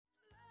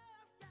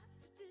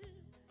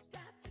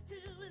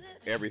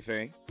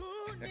Everything.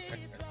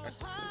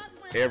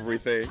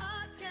 Everything.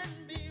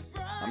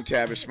 I'm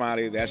Tavis,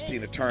 Smiley. That's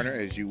Tina Turner.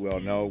 As you well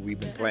know, we've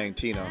been playing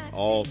Tina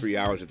all 3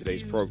 hours of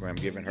today's program,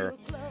 giving her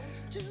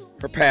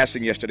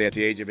passing yesterday at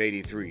the age of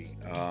 83.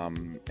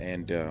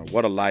 And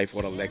what a life,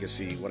 what a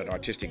legacy, what an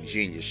artistic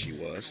genius she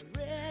was.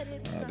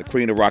 The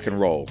queen of rock and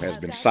roll has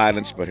been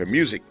silenced, but her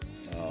music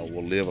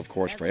will live, of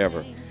course,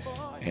 forever.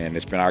 And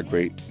it's been our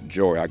great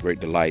joy, our great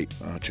delight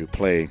to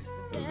play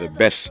the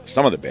best,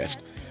 some of the best.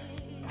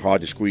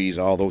 Hard to squeeze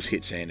all those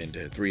hits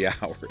into 3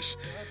 hours,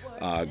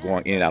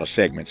 going in and out of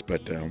segments.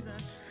 But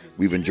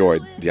we've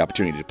enjoyed the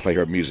opportunity to play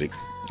her music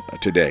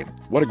today.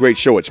 What a great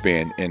show it's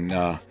been. And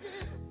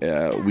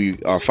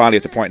we are finally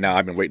at the point now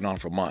I've been waiting on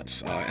for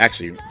months.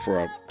 Actually,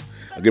 for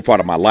a good part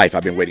of my life,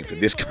 I've been waiting for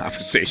this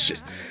conversation.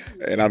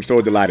 And I'm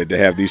so delighted to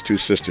have these two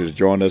sisters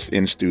join us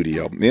in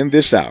studio in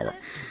this hour.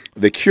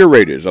 The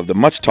curators of the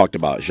much talked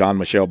about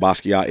Jean-Michel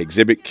Basquiat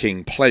exhibit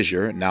King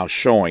Pleasure, now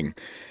showing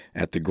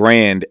at the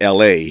Grand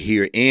LA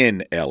here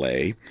in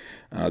LA.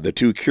 The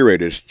two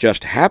curators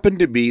just happen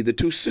to be the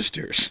two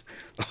sisters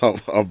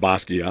of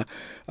Basquiat,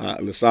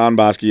 Lisane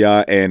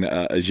Basquiat and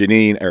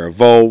Jeanine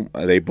Heriveaux.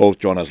 They both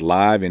join us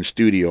live in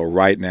studio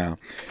right now.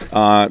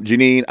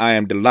 Jeanine, I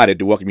am delighted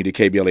to welcome you to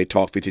KBLA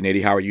Talk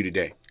 1580. How are you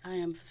today? I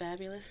am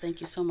fabulous.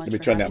 Thank you so much. Let me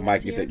turn that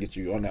mic, get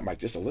you on that mic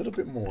just a little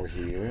bit more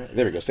here.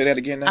 There we go. Say that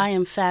again now. I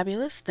am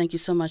fabulous. Thank you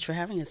so much for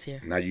having us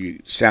here. Now you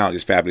sound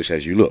as fabulous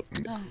as you look.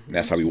 Oh,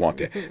 that's how we want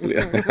that.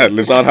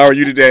 Lisane, how are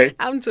you today?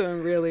 I'm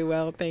doing really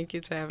well. Thank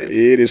you, Tavis.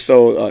 It is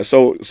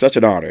such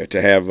an honor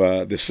to have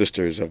the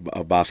sisters of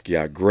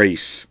Basquiat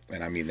grace,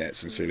 and I mean that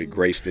sincerely,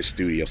 grace this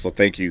studio. So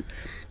thank you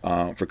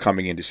for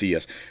coming in to see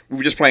us. We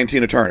were just playing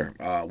Tina Turner.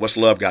 What's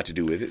love got to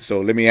do with it? So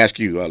let me ask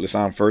you,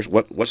 Lisane, first,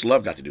 what's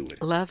love got to do with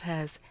it? Love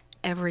has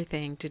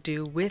everything to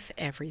do with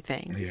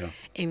everything,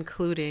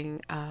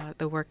 including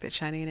the work that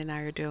Jeanine and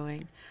I are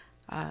doing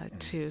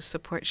to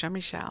support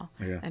Jean-Michel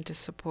and to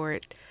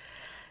support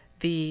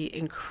the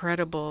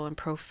incredible and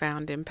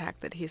profound impact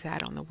that he's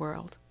had on the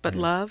world. But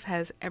love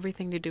has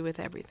everything to do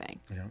with everything.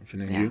 Yeah,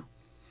 Jeanine, you?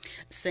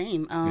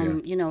 Same.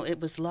 You know, it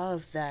was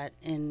love that,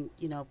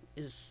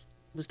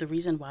 was the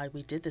reason why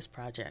we did this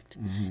project.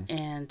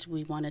 And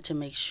we wanted to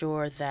make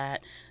sure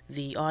that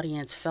the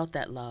audience felt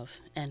that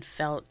love and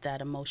felt that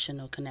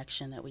emotional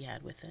connection that we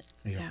had with it.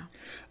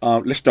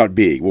 Let's start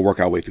big. We'll work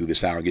our way through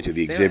this hour and get to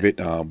the exhibit.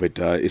 But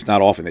it's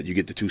not often that you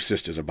get the two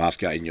sisters of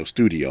Basquiat in your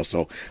studio.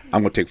 So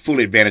I'm going to take full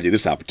advantage of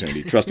this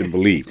opportunity. Trust and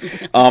believe.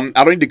 I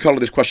don't need to color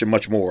this question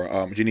much more.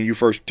 Jeanine, you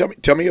first.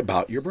 Tell me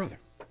about your brother.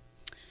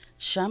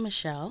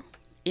 Jean-Michel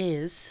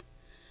is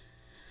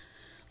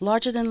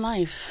larger than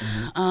life.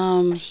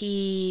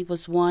 He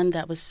was one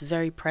that was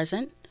very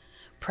present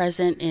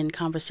in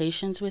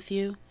conversations with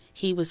you.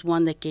 He was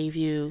one that gave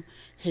you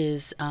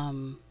his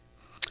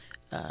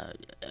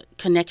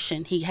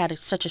connection. He had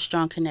such a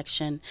strong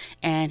connection,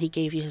 and he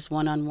gave you his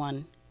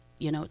one-on-one,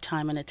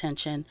 time and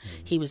attention.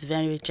 He was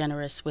very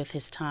generous with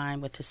his time,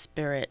 with his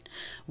spirit,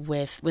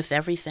 with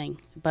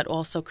everything, but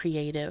also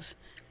creative.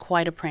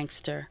 Quite a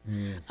prankster.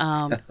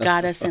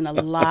 Got us in a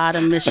lot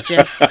of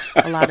mischief,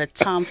 a lot of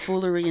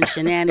tomfoolery and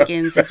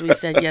shenanigans, as we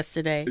said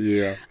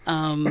yesterday.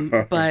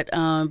 But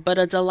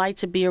a delight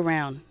to be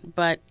around.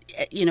 But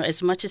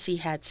as much as he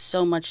had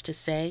so much to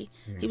say,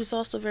 he was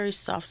also very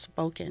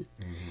soft-spoken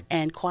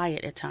and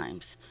quiet at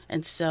times.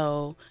 And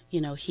so,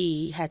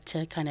 he had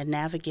to kind of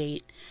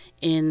navigate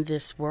in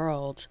this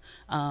world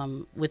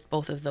with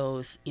both of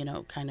those,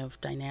 kind of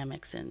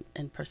dynamics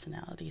and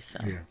personalities. So,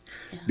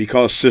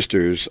 because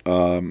sisters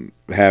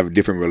have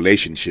different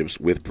relationships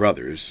with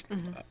brothers.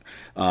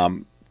 Tell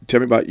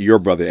me about your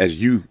brother as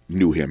you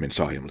knew him and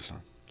saw him,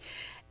 Lisane.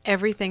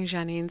 Everything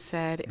Jeanine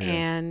said,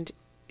 and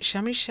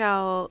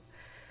Jean-Michel,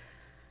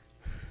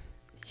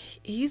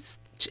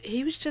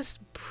 he was just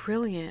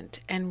brilliant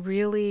and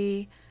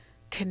really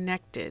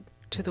connected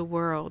to the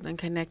world and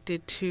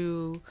connected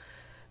to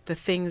the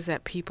things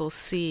that people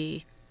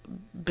see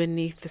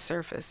beneath the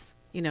surface.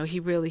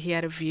 He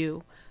had a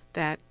view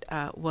that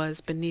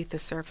was beneath the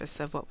surface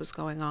of what was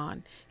going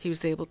on. He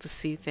was able to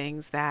see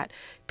things that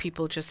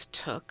people just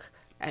took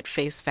at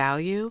face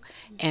value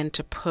and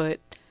to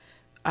put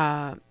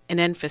an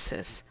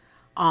emphasis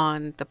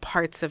on the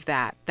parts of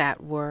that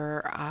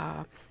were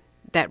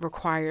that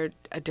required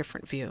a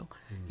different view.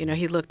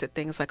 He looked at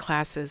things like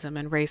classism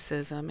and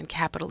racism and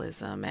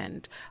capitalism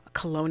and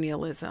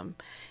colonialism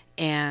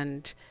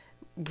and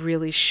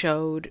really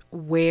showed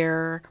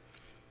where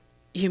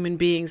human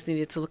beings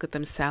needed to look at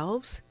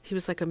themselves. He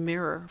was like a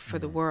mirror for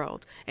the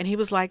world. And he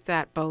was like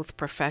that both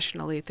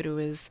professionally through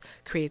his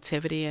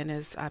creativity and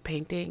his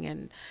painting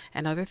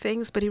and other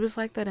things, but he was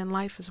like that in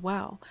life as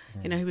well.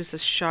 He was a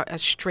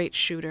straight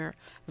shooter,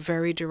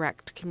 very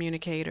direct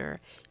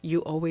communicator.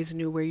 You always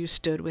knew where you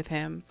stood with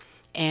him,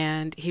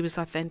 and he was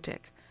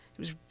authentic.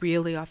 He was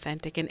really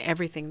authentic in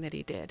everything that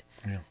he did.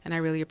 And I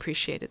really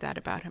appreciated that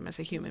about him as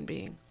a human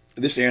being.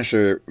 This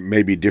answer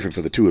may be different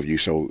for the two of you,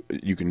 so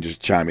you can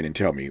just chime in and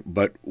tell me.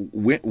 But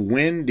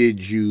when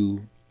did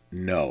you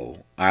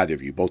know, either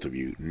of you, both of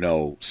you,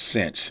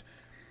 sense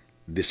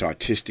this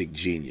artistic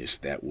genius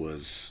that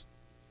would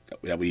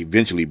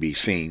eventually be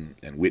seen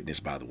and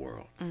witnessed by the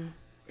world.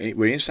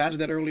 Were any signs of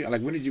that earlier?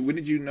 Like when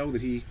did you know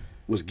that he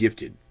was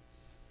gifted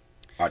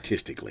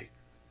artistically?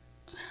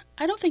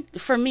 I don't think,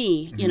 for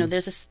me, you know,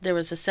 there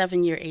was a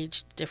 7-year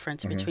age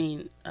difference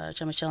between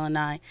Jean-Michel and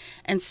I,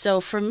 and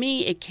so for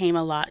me it came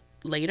a lot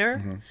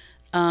later.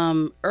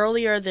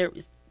 Earlier,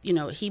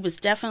 he was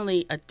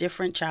definitely a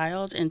different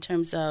child in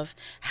terms of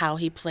how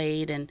he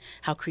played and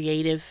how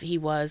creative he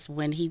was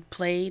when he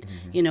played.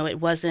 You know, it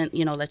wasn't,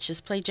 let's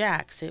just play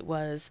jacks. It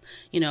was,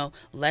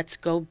 let's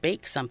go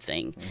bake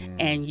something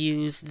and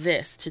use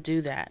this to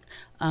do that.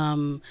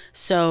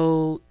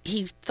 So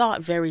he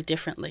thought very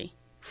differently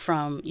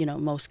from,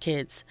 most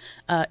kids.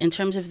 In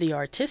terms of the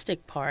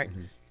artistic part,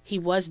 he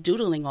was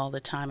doodling all the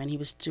time, and he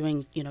was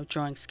doing,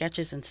 drawing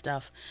sketches and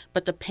stuff.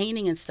 But the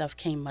painting and stuff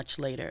came much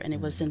later, and it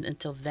wasn't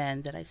until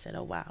then that I said,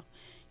 oh, wow,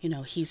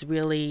 he's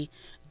really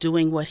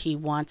doing what he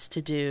wants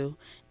to do,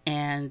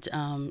 and,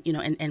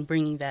 and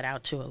bringing that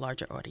out to a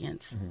larger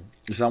audience.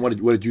 Lisane,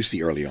 what did you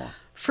see early on?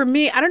 For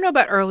me, I don't know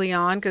about early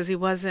on, because he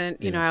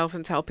wasn't, I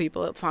often tell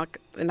people it's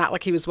not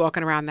like he was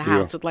walking around the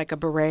house with like a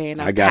beret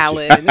and a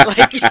palette and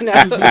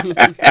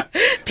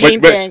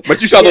painting.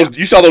 But you saw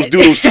those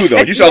doodles too,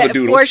 though. You saw the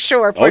doodles. For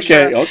sure.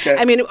 Okay.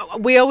 I mean,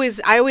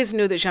 I always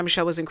knew that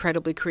Jean-Michel was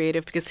incredibly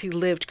creative because he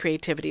lived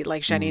creativity.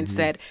 Like Jeanine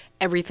said,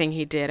 everything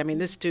he did. I mean,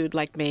 this dude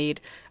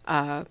made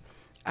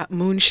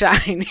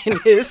moonshine in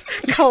his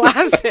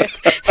closet,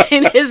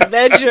 in his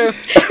bedroom.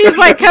 He's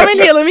like, come in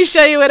here, let me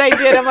show you what I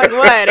did. I'm like,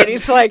 what? And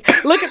he's like,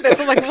 look at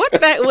this. I'm like,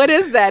 what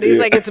is that? He's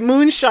like, it's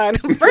moonshine.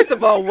 First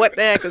of all, what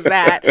the heck is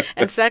that?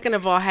 And second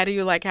of all, how do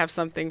you have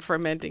something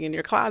fermenting in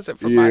your closet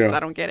for months?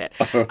 I don't get it.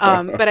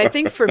 But I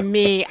think for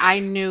me, I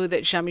knew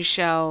that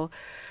Jean-Michel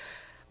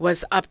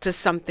was up to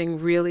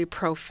something really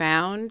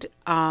profound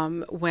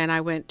when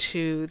I went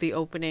to the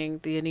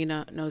opening, the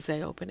Anina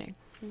Nozay opening.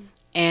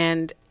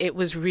 And it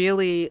was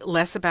really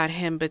less about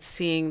him, but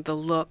seeing the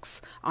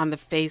looks on the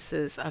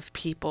faces of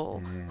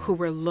people who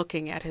were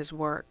looking at his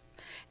work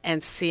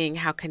and seeing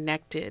how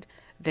connected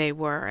they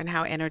were and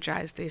how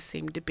energized they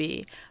seemed to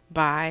be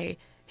by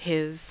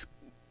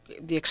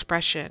the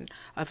expression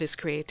of his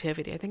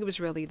creativity. I think it was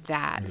really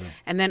that.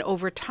 And then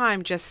over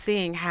time, just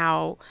seeing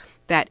how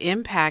that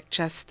impact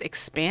just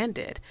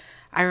expanded.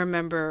 I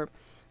remember...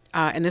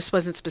 and this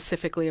wasn't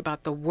specifically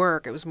about the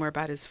work, it was more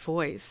about his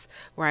voice,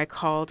 where I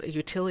called a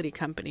utility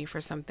company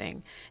for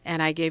something,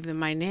 and I gave them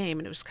my name,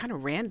 and it was kind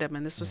of random,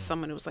 and this was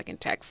someone who was in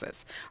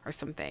Texas or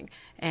something,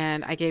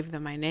 and I gave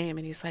them my name,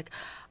 and he's like,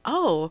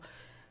 oh,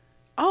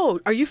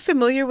 are you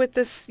familiar with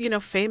this,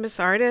 famous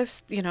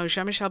artist,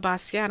 Jean-Michel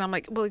Basquiat? And I'm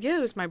like, well, yeah,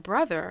 it was my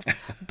brother,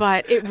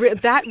 but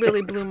that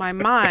really blew my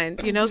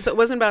mind, so it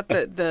wasn't about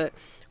the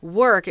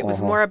work, it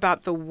was more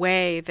about the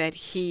way that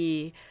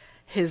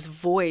his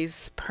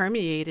voice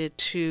permeated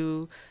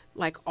to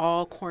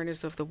all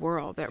corners of the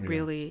world. That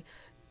really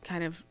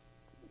kind of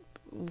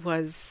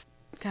was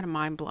kind of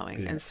mind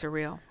blowing and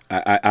surreal.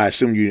 I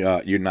assume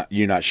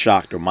you're not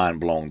shocked or mind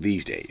blown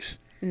these days.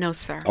 No,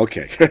 sir.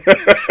 Okay.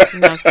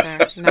 No,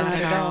 sir. Not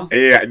at all.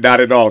 Yeah, not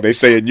at all. They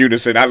say in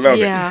unison. I love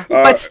it. Yeah,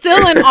 but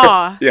still in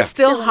awe.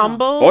 Still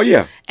humbled. Oh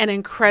yeah. And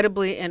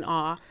incredibly in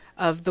awe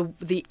of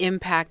the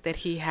impact that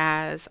he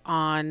has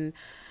on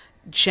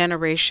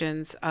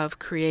generations of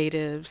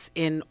creatives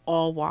in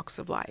all walks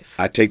of life.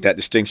 I take that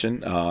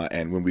distinction,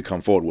 and when we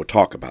come forward, we'll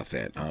talk about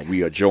that.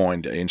 We are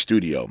joined in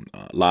studio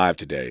live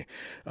today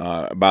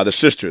by the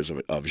sisters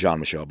of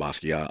Jean-Michel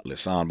Basquiat,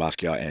 Lisane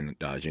Basquiat and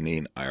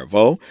Jeanine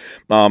Heriveaux.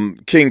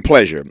 King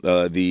Pleasure,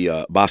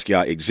 the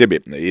Basquiat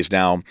exhibit, is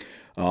now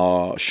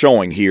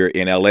showing here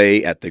in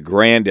L.A. at the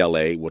Grand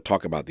L.A. We'll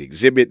talk about the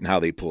exhibit and how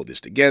they pulled this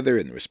together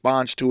and the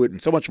response to it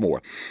and so much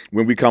more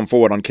when we come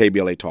forward on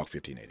KBLA Talk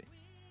 1580.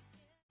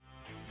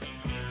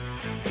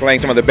 Playing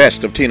some of the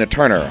best of Tina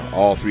Turner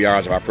all 3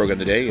 hours of our program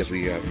today as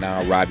we have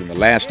now arrived in the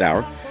last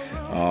hour.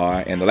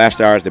 And the last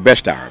hour is the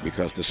best hour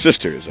because the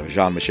sisters of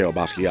Jean-Michel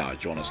Basquiat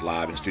join us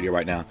live in the studio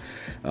right now.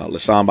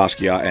 Lisane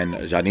Basquiat and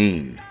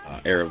Jeanine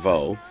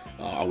Heriveaux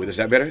are with us. Is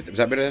that better? Is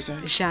that better that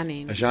time?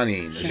 Jeanine.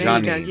 Jeanine. There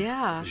you go.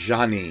 Yeah.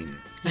 Jeanine.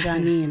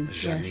 Jeanine.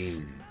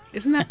 Jeanine.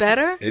 Isn't that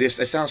better? It is.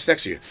 It sounds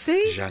sexier.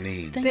 See?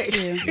 Jeanine. Thank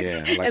you.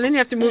 Yeah. I like and then you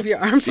have to move your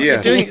arms when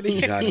you're doing it.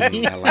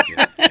 Jeanine. I like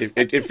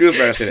it. It feels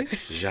better. I said it.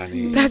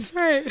 Jeanine. That's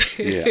right.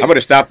 Yeah. I'm going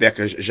to stop that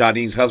because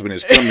Jeanine's husband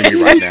is filming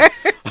me right now.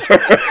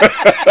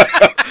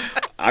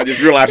 I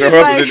just realized her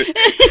husband.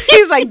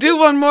 He's like, do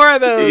one more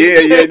of those.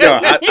 Yeah. No,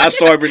 I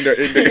saw him in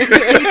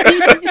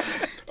the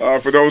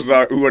for those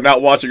who are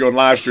not watching on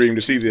live stream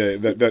to see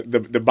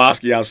the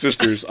Basquiat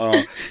sisters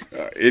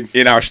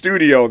in our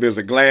studio, there's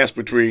a glass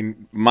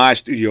between my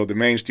studio, the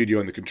main studio,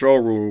 and the control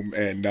room,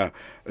 and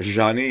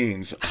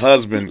Jeanine's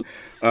husband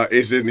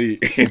is in the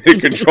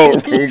control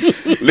room,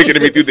 looking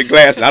at me through the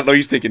glass. And I know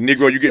he's thinking,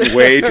 "Negro, you're getting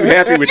way too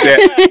happy with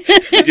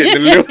that. You're getting a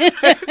little."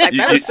 It's like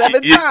that was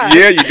 7 times.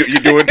 Yeah,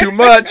 you're doing too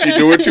much. You're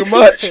doing too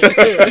much.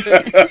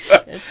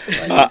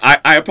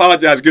 I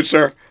apologize, good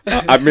sir.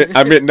 I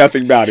meant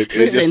nothing about it.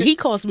 Listen, he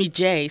calls me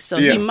Jay, so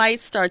he might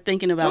start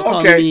thinking about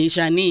calling me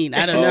Jeanine.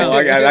 I don't know.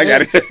 I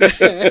got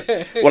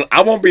it. Well,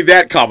 I won't be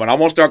that common. I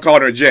won't start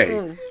calling her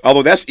Jay.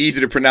 Although that's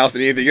easier to pronounce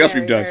than anything else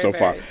we've done so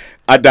far.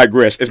 I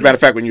digress. As a matter of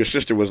fact, when your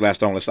sister was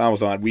last on, Lisane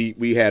was on,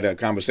 we had a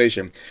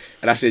conversation,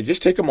 and I said,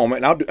 just take a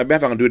moment, and I'm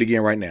going to do it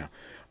again right now,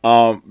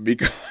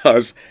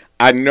 because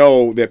I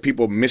know that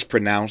people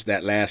mispronounce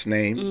that last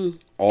name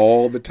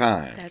all the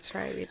time. That's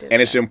right. We did and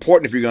it's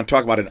important if you're going to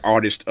talk about an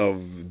artist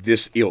of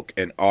this ilk,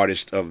 an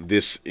artist of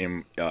this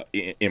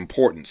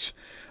importance,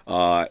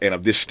 and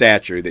of this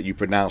stature, that you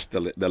pronounce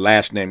the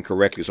last name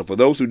correctly. So for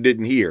those who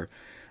didn't hear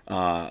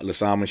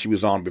Lisane when she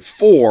was on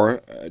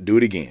before, do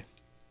it again.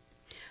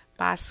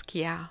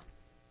 Basquiat.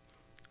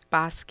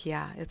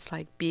 Basquiat. It's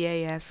like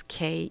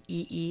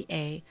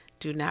Baskeea.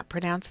 Do not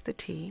pronounce the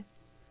T.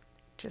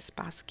 Just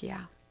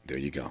Basquiat. There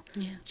you go.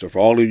 Yeah. So for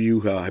all of you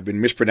who have been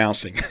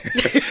mispronouncing,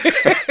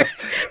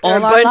 all our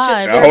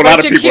lives. There are a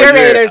bunch of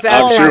curators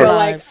out there who are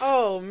like, lives.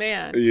 oh,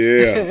 man.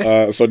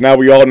 Yeah. So now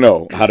we all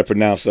know how to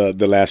pronounce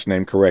the last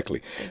name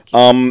correctly.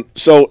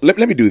 So let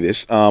me do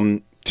this.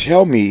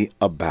 Tell me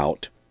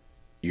about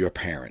your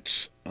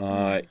parents.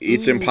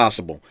 It's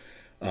impossible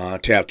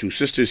to have two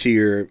sisters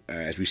here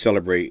as we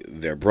celebrate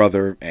their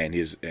brother and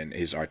his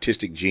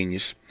artistic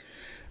genius.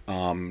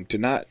 To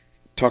not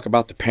talk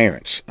about the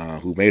parents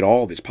who made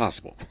all this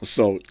possible.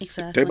 So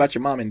tell me about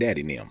your mom and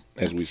daddy, Nim,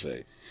 as we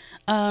say.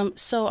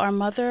 So our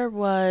mother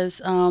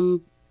was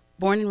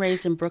born and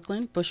raised in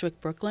Brooklyn,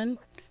 Bushwick, Brooklyn,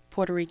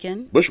 Puerto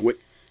Rican. Bushwick.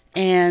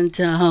 And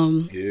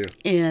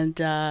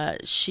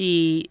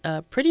she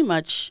pretty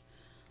much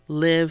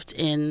lived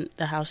in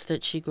the house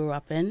that she grew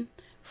up in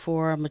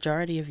for a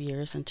majority of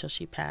years until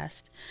she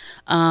passed.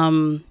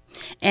 And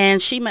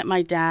she met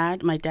my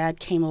dad. My dad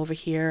came over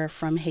here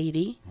from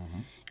Haiti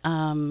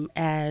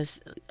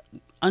as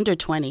under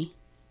 20.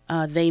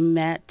 They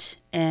met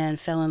and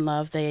fell in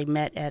love. They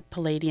met at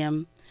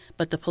Palladium,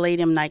 but the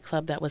Palladium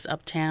nightclub that was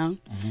uptown.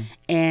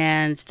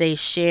 And they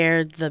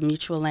shared the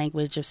mutual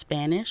language of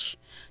Spanish.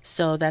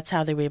 So that's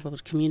how they were able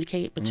to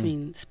communicate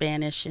between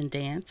Spanish and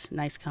dance.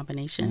 Nice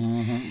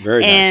combination.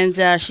 Very nice.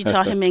 And she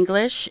taught him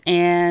English,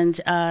 and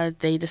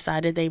they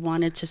decided they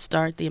wanted to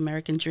start the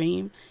American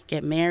dream,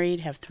 get married,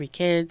 have 3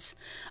 kids.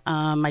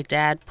 My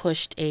dad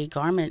pushed a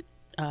garment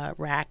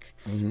rack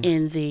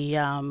in the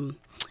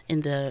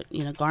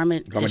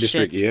garment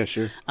district. Yeah,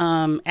 sure.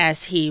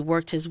 As he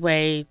worked his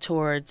way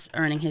towards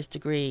earning his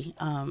degree,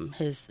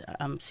 his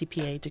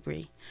CPA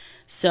degree.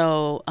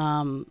 So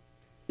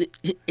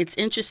it's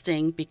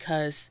interesting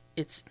because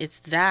it's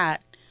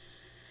that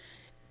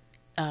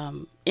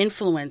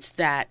influence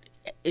that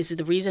is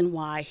the reason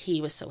why he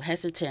was so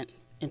hesitant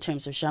in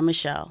terms of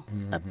Jean-Michel,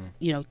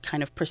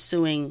 kind of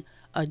pursuing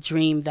a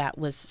dream that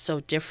was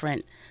so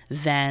different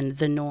than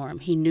the norm.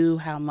 He knew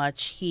how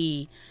much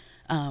he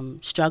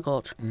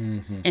struggled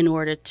in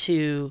order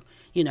to,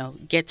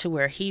 get to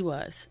where he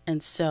was.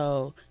 And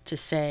so to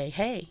say,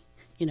 hey,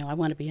 I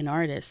want to be an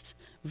artist,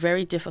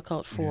 very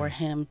difficult for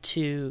him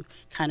to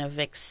kind of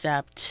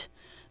accept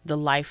the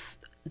life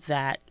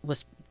that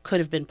could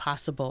have been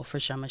possible for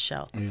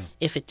Jean-Michel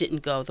if it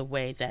didn't go the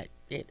way that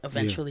it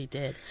eventually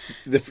did.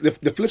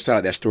 The flip side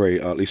of that story,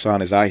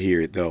 Lisane, as I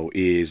hear it, though,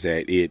 is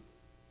that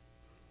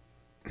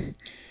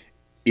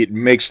it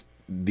makes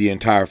the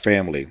entire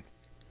family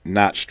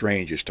not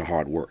strangers to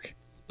hard work.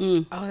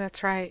 Oh,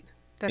 that's right.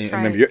 That's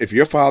right. Remember, if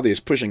your father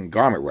is pushing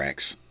garment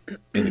racks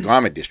in the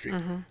garment district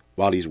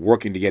while he's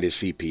working to get his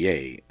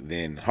CPA,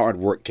 then hard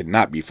work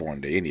cannot be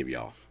foreign to any of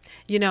y'all.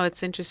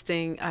 It's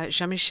interesting.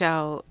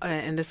 Jean-Michel,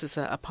 and this is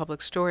a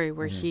public story,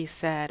 where he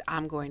said,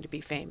 I'm going to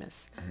be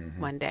famous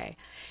one day.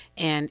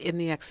 And in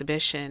the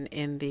exhibition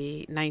in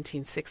the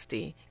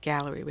 1960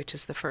 gallery, which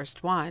is the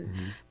first one,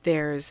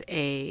 there's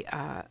an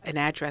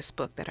address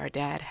book that our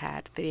dad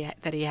had,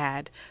 that he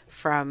had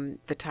from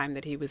the time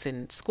that he was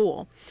in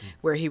school,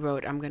 where he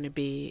wrote, I'm going to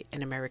be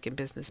an American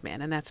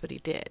businessman. And that's what he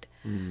did.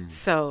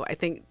 So I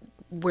think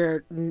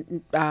we're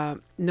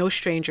no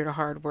stranger to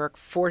hard work,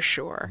 for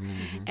sure.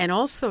 And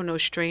also no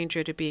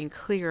stranger to being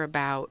clear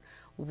about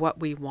what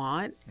we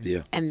want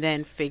and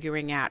then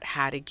figuring out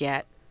how to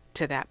get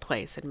to that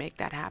place and make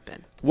that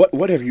happen.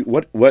 What have you,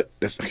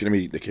 this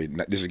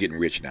is getting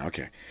rich now.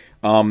 Okay.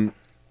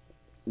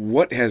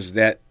 What has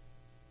that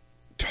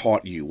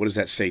taught you? What does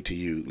that say to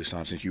you,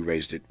 Lisane, since you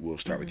raised it? We'll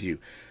start with you.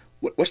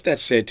 What's that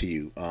said to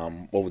you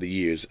over the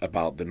years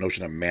about the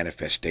notion of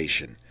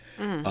manifestation?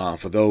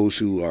 For those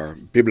who are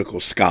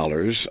biblical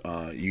scholars,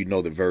 you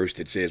know the verse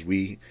that says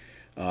we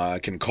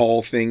can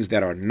call things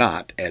that are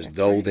not as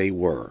though they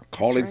were.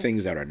 Calling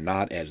things that are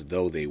not as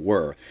though they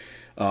were.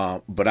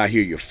 But I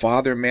hear your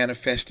father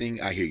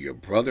manifesting. I hear your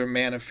brother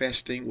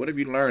manifesting. What have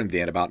you learned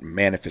then about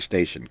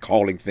manifestation,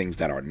 calling things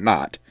that are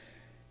not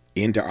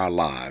into our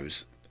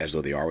lives as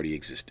though they already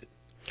existed?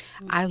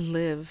 I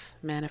live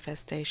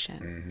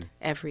manifestation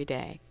every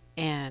day,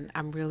 and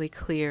I'm really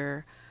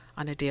clear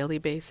on a daily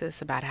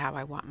basis about how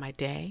I want my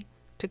day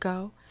to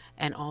go,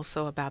 and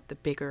also about the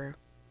bigger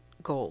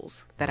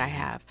goals that I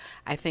have.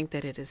 I think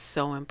that it is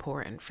so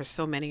important for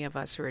so many of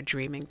us who are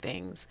dreaming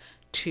things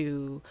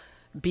to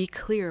be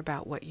clear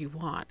about what you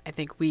want. I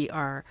think we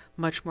are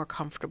much more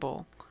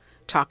comfortable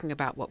talking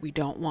about what we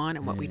don't want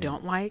and what we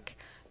don't like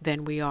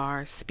than we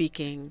are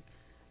speaking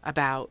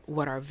about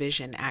what our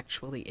vision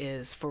actually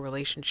is for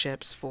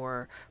relationships,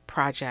 for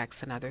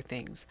projects, and other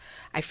things.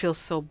 I feel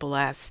so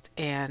blessed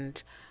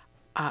and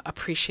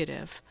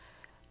appreciative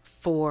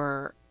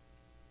for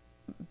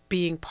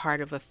being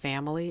part of a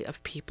family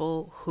of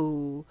people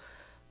who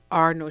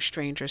are no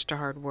strangers to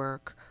hard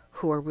work,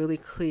 who are really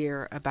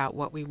clear about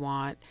what we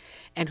want,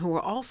 and who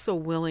are also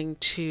willing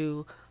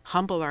to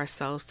humble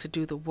ourselves to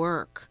do the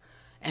work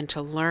and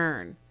to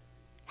learn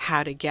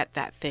how to get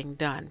that thing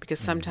done. Because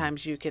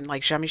sometimes you can,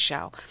 like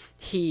Jean-Michel,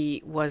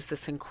 he was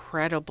this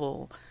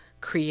incredible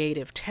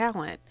creative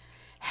talent.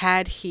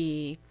 Had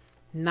he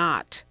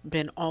not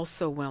been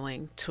also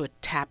willing to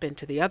tap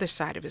into the other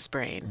side of his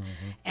brain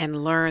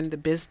and learn the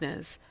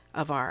business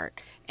of art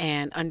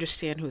and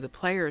understand who the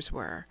players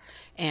were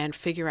and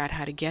figure out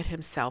how to get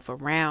himself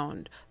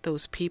around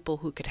those people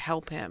who could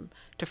help him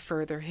to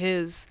further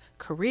his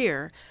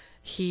career,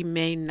 he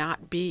may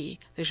not be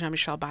the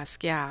Jean-Michel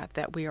Basquiat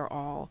that we are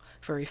all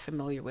very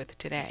familiar with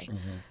today.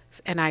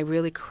 And I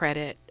really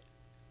credit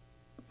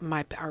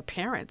our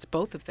parents,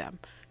 both of them,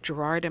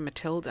 Gerard and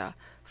Matilda,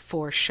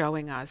 for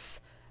showing us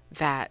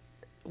that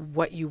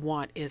what you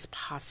want is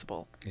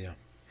possible. Yeah.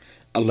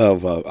 I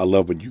love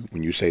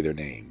when you say their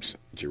names,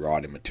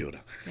 Gerard and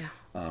Matilda.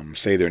 Yeah.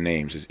 Say their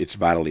names. It's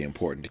vitally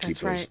important to keep That's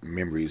those right.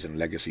 memories and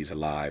legacies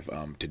alive.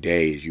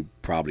 Today, as you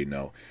probably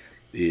know,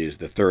 is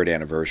the 3rd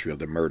anniversary of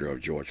the murder of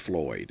George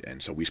Floyd,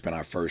 and so we spent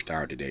our first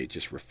hour today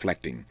just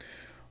reflecting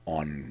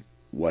on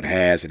what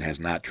has and has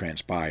not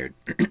transpired.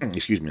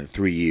 Excuse me, in the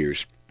 3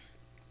 years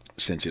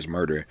since his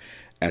murder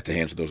at the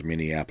hands of those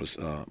Minneapolis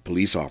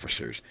police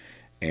officers.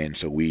 And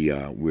so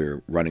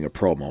we're running a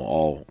promo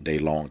all day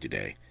long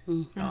today.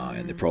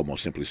 And the promo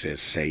simply says,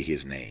 say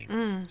his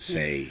name.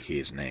 Say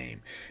his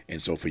name.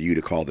 And so for you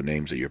to call the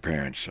names of your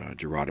parents,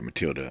 Gerard and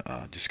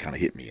Matilda, just kind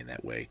of hit me in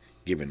that way,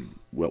 given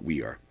what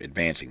we are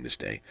advancing this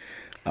day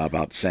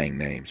about saying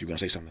names. You going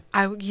to say something?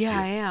 I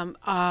am.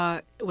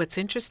 What's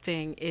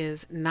interesting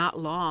is not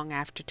long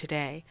after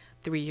today,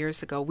 3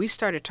 years ago, we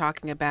started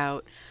talking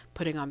about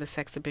putting on this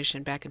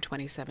exhibition back in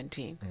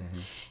 2017.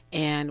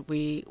 And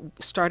we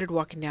started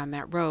walking down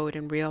that road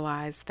and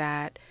realized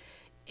that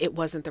it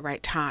wasn't the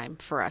right time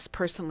for us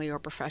personally or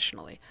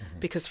professionally,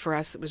 because for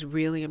us it was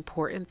really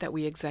important that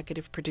we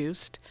executive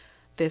produced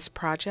this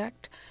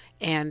project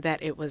and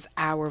that it was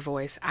our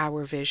voice,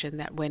 our vision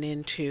that went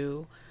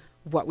into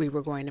what we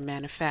were going to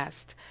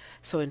manifest.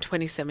 So in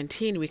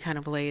 2017, we kind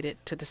of laid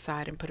it to the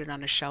side and put it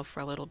on a shelf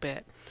for a little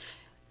bit.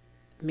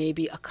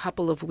 Maybe a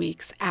couple of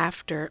weeks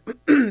after,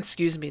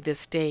 excuse me,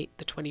 this date,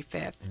 the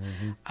 25th,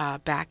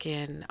 back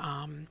in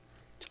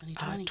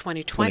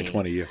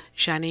 2020, yeah.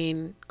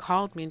 Jeanine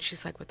called me and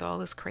she's like, with all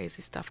this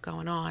crazy stuff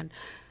going on,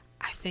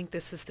 I think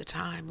this is the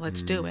time.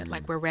 Let's do it.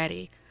 Like, we're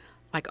ready.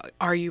 Like,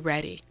 are you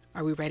ready?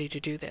 Are we ready to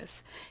do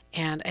this?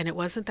 And it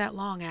wasn't that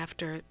long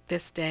after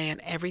this day and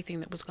everything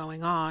that was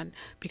going on,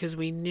 because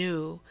we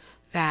knew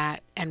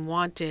that and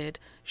wanted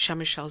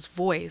Jean-Michel's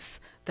voice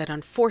that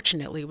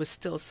unfortunately was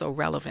still so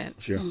relevant.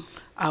 Sure.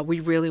 We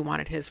really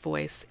wanted his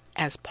voice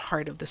as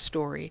part of the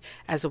story,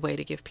 as a way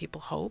to give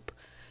people hope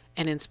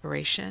and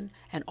inspiration,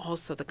 and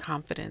also the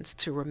confidence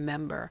to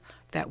remember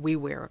that we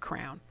wear a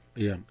crown.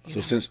 Yeah. So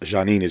since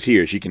Jeanine is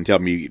here, she can tell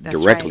me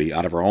directly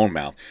out of her own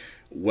mouth.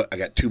 I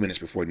got 2 minutes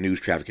before news,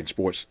 traffic, and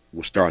sports.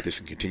 We'll start this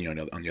and continue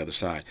on the other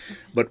side.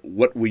 But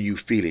what were you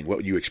feeling? What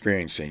were you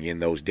experiencing in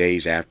those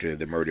days after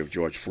the murder of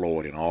George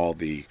Floyd and all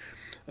the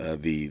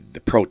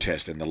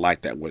protests and the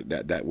like that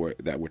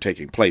were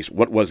taking place?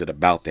 What was it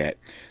about that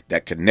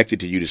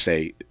connected to you to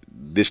say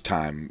this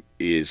time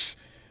is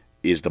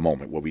the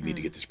moment where we need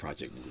to get this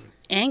project moving?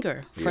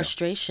 Anger,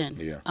 frustration,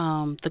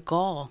 the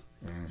gall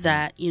Mm-hmm.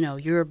 that,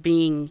 you're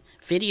being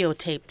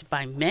videotaped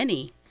by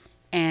many,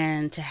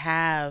 and to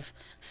have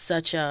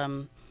such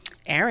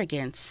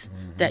arrogance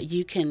that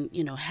you can,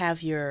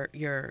 have your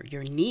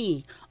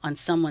knee on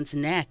someone's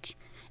neck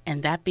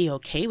and that be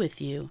okay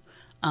with you.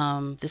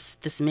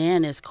 This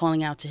man is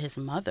calling out to his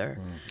mother.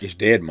 His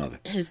dead mother.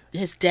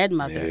 His dead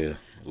mother.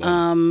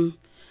 Yeah.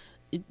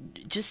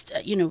 Just,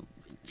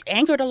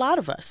 angered a lot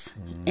of us.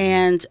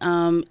 And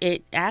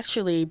it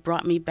actually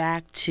brought me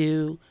back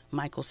to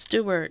Michael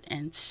Stewart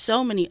and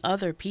so many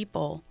other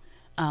people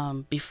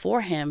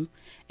before him.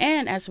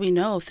 And as we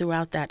know,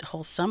 throughout that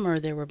whole summer,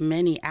 there were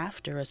many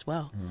after as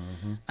well.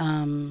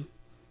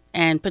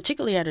 And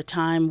particularly at a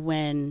time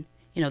when,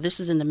 this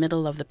was in the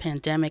middle of the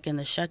pandemic and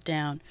the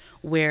shutdown,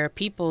 where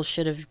people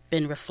should have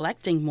been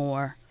reflecting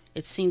more.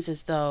 It seems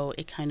as though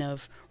it kind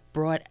of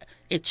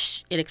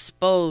it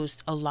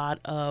exposed a lot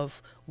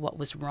of what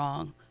was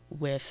wrong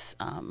with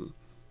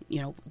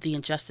the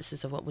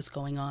injustices of what was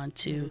going on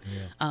to,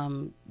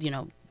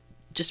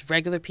 just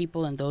regular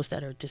people and those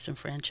that are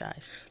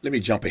disenfranchised. Let me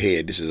jump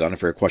ahead. This is an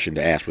unfair question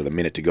to ask with a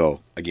minute to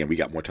go. Again, we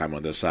got more time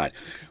on the other side.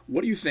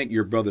 What do you think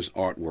your brother's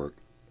artwork,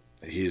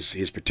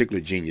 his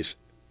particular genius,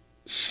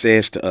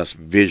 says to us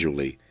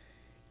visually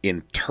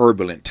in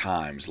turbulent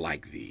times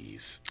like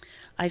these?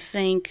 I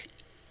think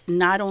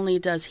not only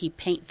does he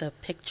paint the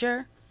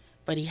picture,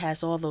 but he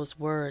has all those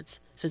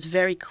words. So it's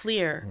very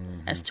clear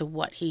as to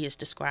what he is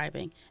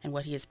describing and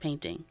what he is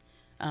painting.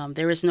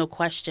 There is no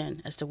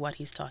question as to what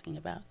he's talking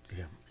about.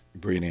 Yeah.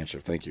 Brilliant answer.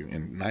 Thank you.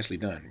 And nicely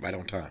done. Right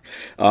on time.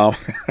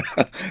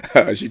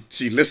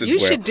 She listened You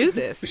well. should do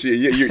this.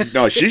 She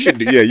should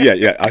do.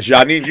 Yeah.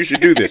 Jeanine, you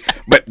should do this.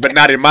 But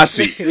not in my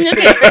seat.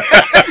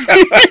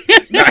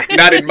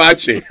 not in my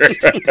chair.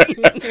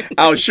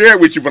 I'll share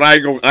it with you, but I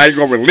ain't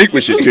gonna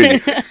relinquish it to you.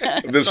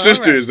 The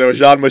sisters of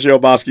Jean-Michel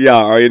Basquiat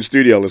are in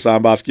studio.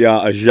 Lisane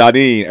Basquiat,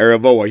 Jeanine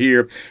Heriveaux are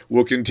here.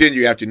 We'll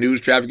continue after news,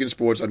 traffic, and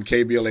sports on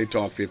KBLA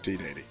Talk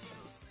 1580.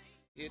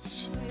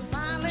 It's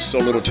so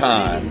little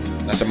time.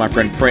 That's what my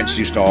friend Prince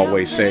used to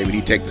always say when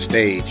he'd take the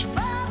stage.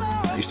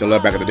 I used to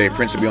love back in the day.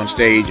 Prince would be on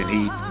stage and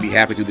he'd be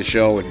happy through the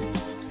show and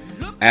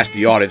ask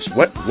the audience,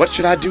 what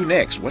should I do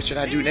next? What should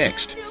I do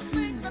next?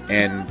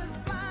 And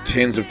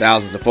tens of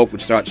thousands of folk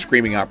would start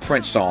screaming out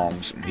Prince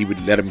songs. And he would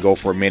let them go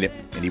for a minute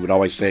and he would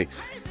always say,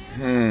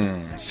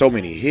 so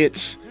many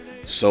hits,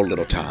 so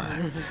little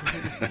time.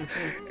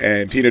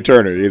 And Tina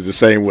Turner is the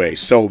same way.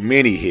 So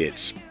many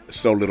hits,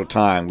 so little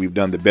time. We've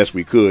done the best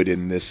we could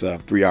in this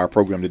 3-hour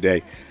program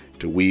today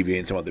to weave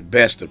in some of the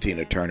best of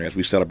Tina Turner as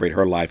we celebrate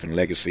her life and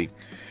legacy,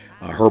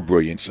 her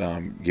brilliance,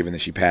 given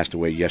that she passed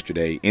away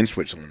yesterday in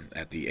Switzerland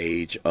at the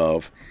age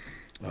of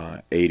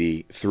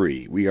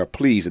 83. We are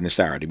pleased in this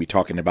hour to be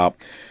talking about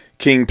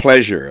King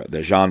Pleasure,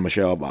 the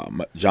Jean-Michel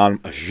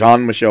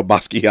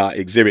Basquiat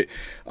exhibit,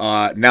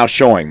 now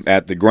showing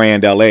at the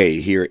Grand LA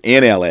here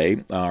in LA,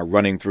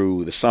 running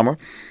through the summer.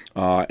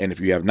 And if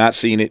you have not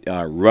seen it,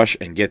 rush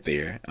and get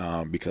there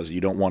because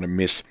you don't want to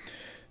miss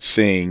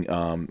seeing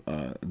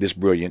this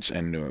brilliance.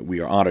 And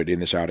we are honored in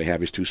this hour to have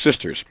his two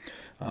sisters,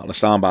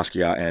 Lisane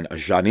Basquiat and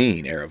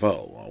Jeanine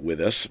Heriveaux, with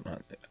us.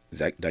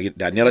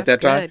 Did I nail it that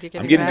time?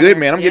 I'm getting good,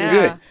 man. I'm getting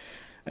good.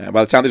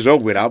 By the time this is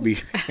over with, I'll be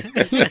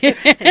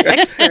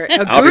expert,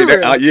 a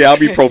guru. I'll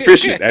be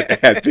proficient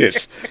at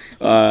this.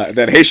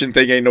 That Haitian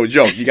thing ain't no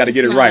joke. You got to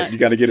get it right. You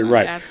got to get it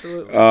right.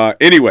 Absolutely.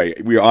 Anyway,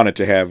 we are honored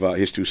to have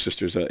his two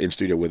sisters in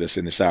studio with us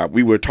in this hour.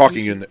 We were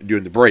talking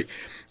during the break,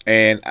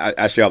 and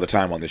I say all the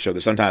time on this show that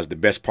sometimes the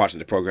best parts of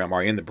the program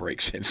are in the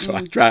breaks, and so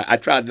I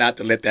try not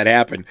to let that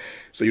happen,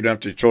 so you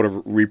don't have to sort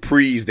of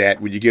reprise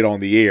that when you get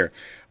on the air.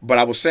 But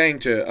I was saying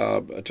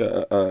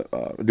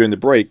to during the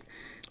break.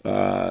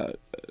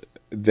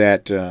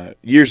 That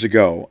years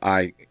ago,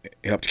 I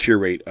helped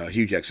curate a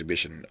huge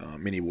exhibition.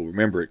 Many will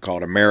remember it,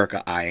 called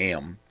America I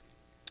Am,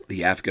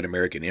 the African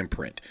American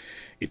imprint.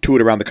 It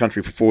toured around the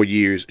country for 4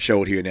 years,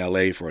 showed here in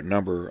L.A. for a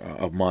number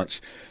of months.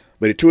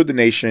 But it toured the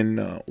nation.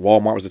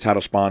 Walmart was the title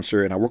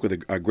sponsor, and I worked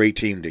with a great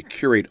team to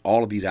curate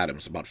all of these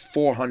items, about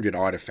 400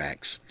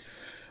 artifacts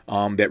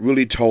that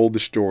really told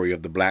the story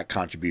of the black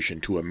contribution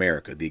to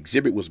America. The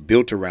exhibit was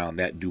built around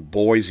that Du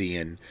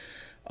Boisian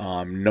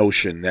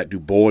notion, that Du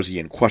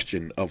Boisian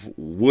question of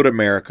would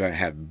America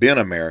have been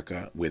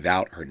America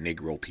without her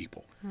Negro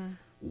people?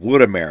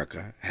 Would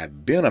America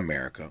have been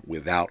America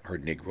without her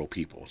Negro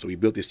people? So we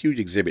built this huge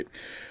exhibit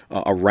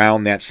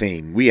around that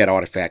theme. We had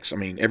artifacts,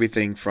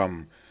 everything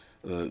from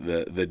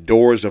the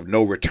doors of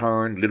no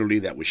return, literally,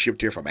 that was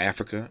shipped here from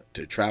Africa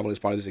to travel as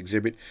part of this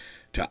exhibit,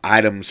 to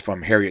items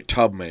from Harriet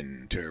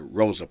Tubman, to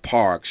Rosa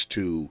Parks,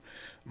 to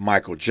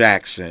Michael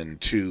Jackson,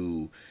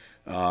 to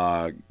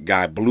Guy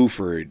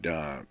Bluford,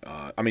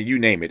 you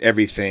name it.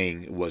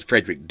 Everything was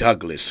Frederick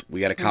Douglass.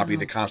 We had a copy of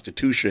the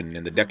Constitution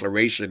and the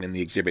Declaration in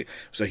the exhibit. It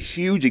was a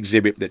huge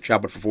exhibit that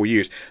traveled for 4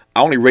 years.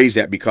 I only raised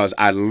that because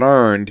I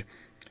learned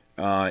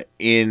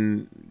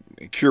in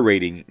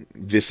curating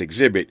this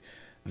exhibit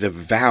the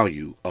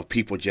value of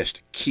people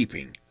just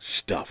keeping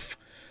stuff.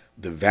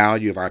 The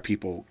value of our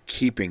people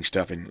keeping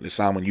stuff. And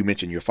Lisane, when you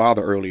mentioned your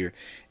father earlier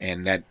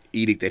and that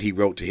edict that he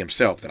wrote to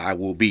himself, that I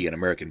will be an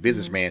American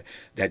businessman,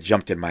 that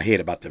jumped in my head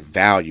about the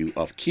value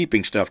of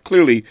keeping stuff.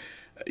 Clearly,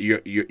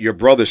 your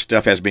brother's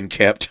stuff has been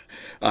kept,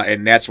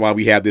 and that's why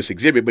we have this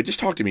exhibit. But just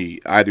talk to me,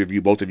 either of you,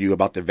 both of you,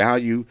 about the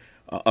value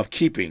of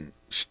keeping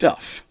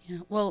stuff. Yeah.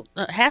 Well,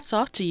 hats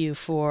off to you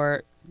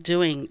for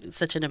doing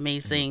such an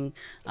amazing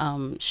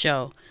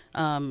show.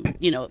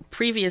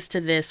 Previous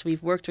to this,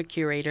 we've worked with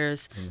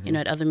curators,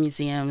 at other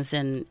museums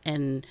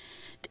and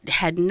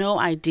had no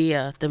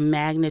idea the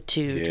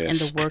magnitude and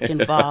the work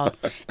involved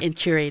in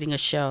curating a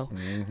show.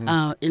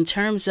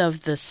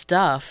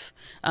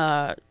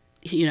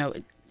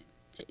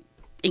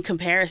 in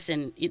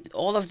comparison,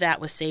 all of that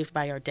was saved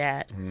by our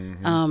dad.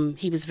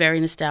 He was very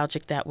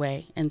nostalgic that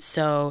way. And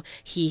so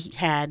he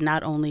had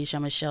not only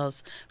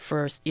Jean-Michel's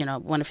first,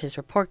 one of his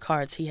report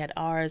cards, he had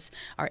ours,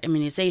 our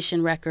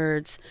immunization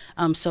records.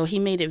 So he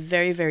made it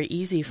very, very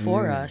easy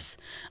for us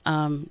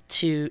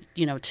to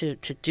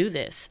do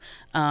this.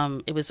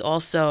 It was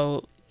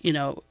also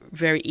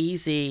very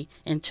easy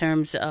in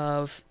terms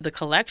of the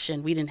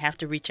collection. We didn't have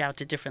to reach out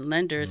to different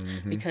lenders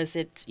because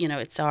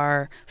it's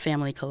our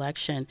family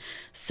collection.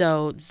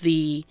 So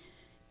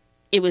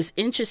it was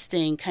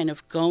interesting kind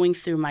of going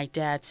through my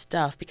dad's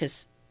stuff,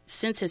 because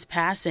since his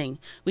passing,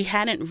 we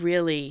hadn't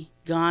really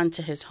gone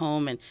to his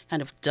home and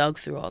kind of dug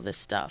through all this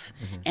stuff.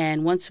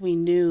 And once we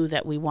knew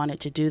that we wanted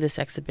to do this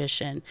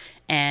exhibition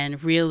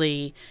and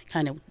really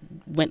kind of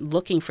went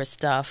looking for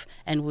stuff,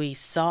 and we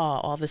saw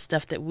all the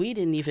stuff that we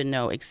didn't even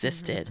know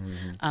existed,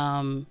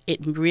 it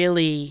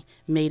really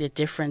made a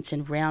difference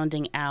in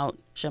rounding out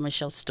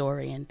Jean-Michel's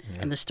story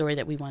and the story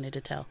that we wanted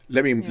to tell.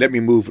 Let me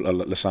move,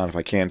 Lisane, if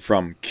I can,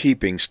 from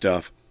keeping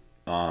stuff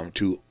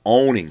to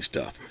owning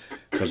stuff,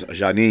 because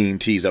Jeanine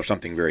teased up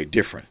something very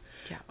different.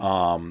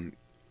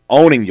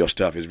 Owning your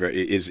stuff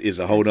is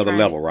a whole other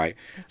level, right?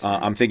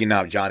 I'm thinking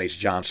now of John H.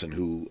 Johnson,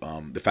 who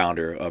the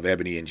founder of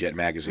Ebony and Jet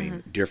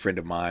magazine, dear friend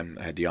of mine.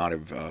 I had the honor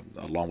of,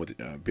 along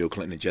with Bill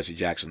Clinton and Jesse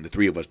Jackson, the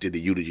three of us did the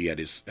eulogy at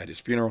his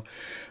funeral.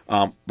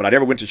 But I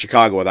never went to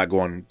Chicago without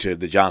going to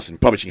the Johnson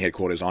publishing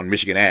headquarters on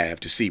Michigan Ave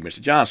to see Mr.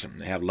 Johnson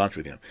and have lunch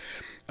with him.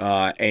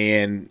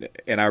 And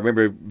I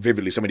remember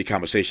vividly so many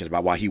conversations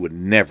about why he would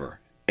never,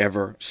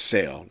 ever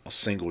sell a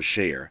single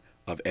share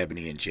of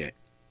Ebony and Jet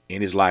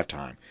in his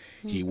lifetime.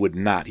 He would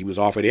not. He was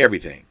offered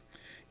everything,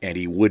 and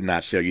he would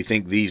not sell. You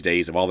think these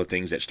days of all the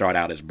things that start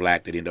out as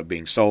black that end up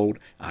being sold,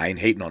 I ain't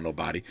hating on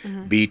nobody.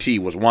 BT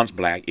was once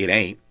black. It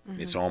ain't.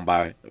 It's owned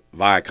by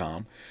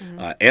Viacom.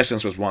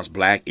 Essence was once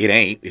black. It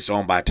ain't. It's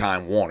owned by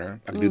Time Warner.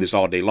 I can do this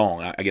all day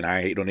long. I ain't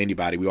hating on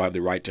anybody. We all have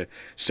the right to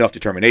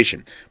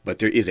self-determination. But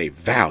there is a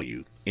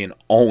value in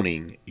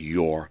owning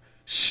your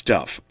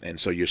stuff.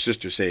 And so your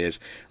sister says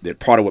that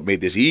part of what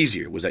made this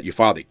easier was that your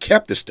father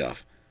kept the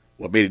stuff.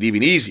 What made it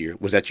even easier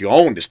was that you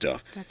owned the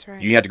stuff. That's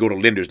right. You had to go to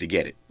lenders to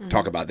get it.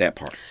 Talk about that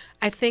part.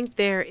 I think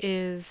there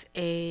is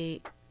a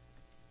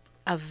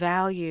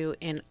value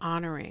in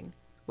honoring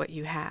what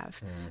you have.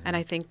 And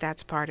I think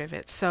that's part of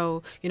it.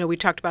 So, we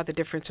talked about the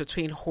difference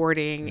between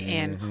hoarding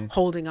and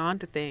holding on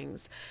to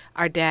things.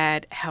 Our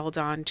dad held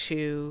on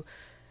to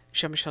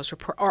Jean-Michel's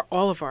report, or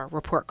all of our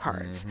report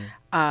cards,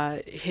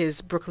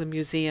 his Brooklyn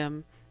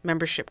Museum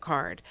membership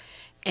card.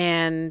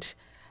 And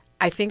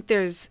I think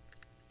there's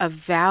a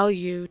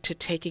value to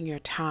taking your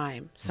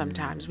time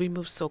sometimes. We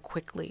move so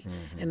quickly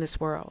in this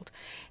world.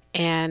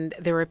 And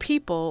there are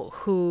people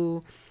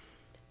who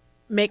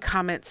make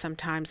comments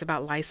sometimes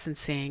about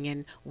licensing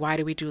and why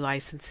do we do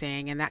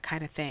licensing and that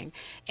kind of thing.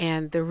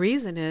 And the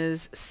reason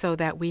is so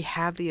that we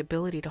have the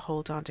ability to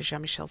hold on to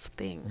Jean-Michel's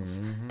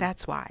things.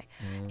 That's why.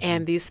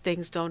 And these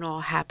things don't all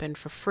happen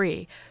for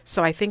free.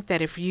 So I think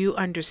that if you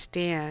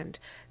understand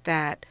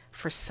that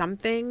for some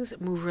things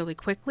move really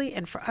quickly,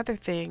 and for other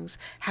things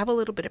have a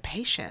little bit of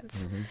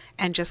patience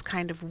and just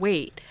kind of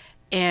wait.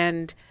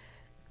 And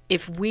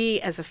if we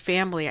as a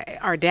family,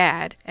 our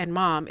dad and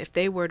mom, if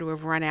they were to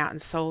have run out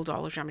and sold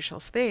all of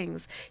Jean-Michel's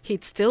things,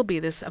 he'd still be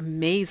this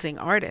amazing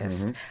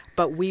artist,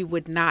 but we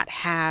would not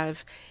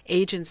have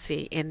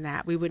agency in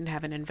that. We wouldn't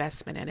have an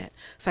investment in it.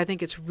 So I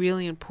think it's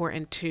really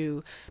important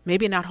to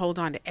maybe not hold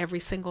on to every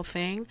single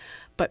thing,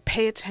 but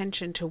pay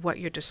attention to what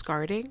you're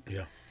discarding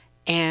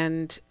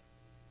and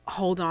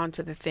hold on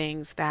to the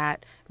things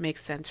that make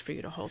sense for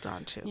you to hold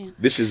on to.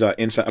 This is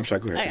inside. I'm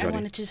sorry, go ahead. I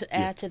wanted to just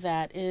add to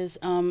that is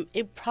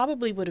it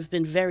probably would have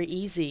been very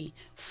easy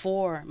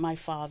for my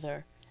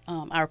father,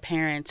 our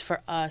parents,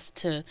 for us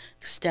to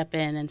step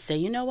in and say,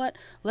 you know what,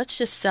 let's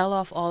just sell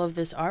off all of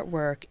this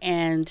artwork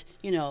and,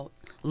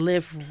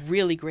 live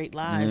really great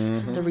lives.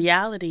 The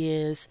reality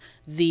is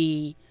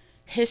the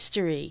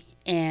history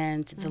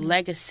and the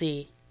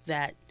legacy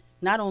that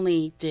not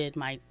only did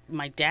my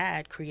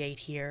dad create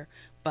here,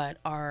 but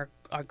our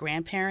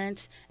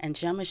grandparents and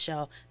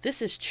Jean-Michel,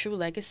 this is true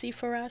legacy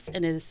for us,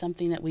 and it is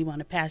something that we want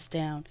to pass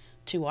down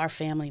to our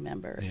family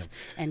members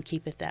and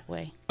keep it that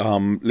way.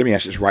 Let me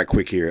ask this right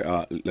quick here.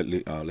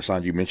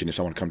 Lisane, you mentioned this.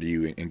 I want to come to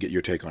you and get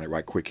your take on it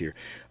right quick here.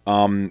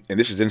 And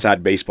this is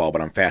inside baseball,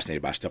 but I'm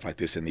fascinated by stuff like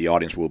this, and the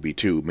audience will be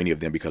too, many of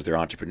them because they're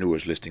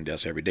entrepreneurs listening to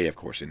us every day, of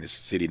course, in this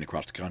city and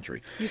across the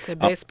country. You said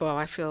baseball.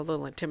 I feel a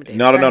little intimidated.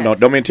 No,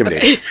 don't be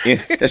intimidated.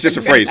 That's just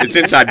a phrase. It's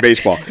inside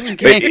baseball.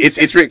 Okay.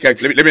 It's really,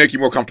 let me make you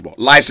more comfortable.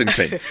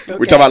 Licensing.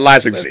 We're talking about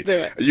licensing.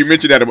 Let's do it. You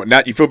mentioned that.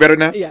 Now, you feel better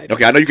now? Yeah.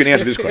 Okay, I know you can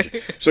answer this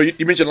question. So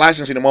you mentioned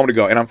licensing a moment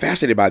ago, and I'm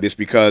fascinated by this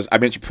because I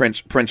mentioned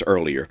Prince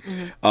earlier.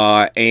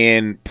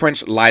 And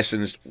Prince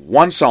licensed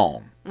one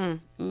song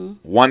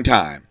one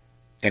time,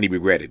 and he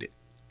regretted it.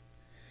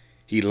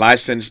 He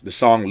licensed the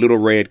song Little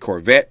Red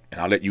Corvette, and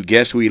I'll let you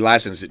guess who he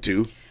licensed it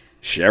to.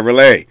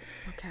 Chevrolet.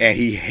 Okay. And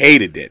he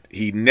hated it.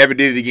 He never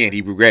did it again.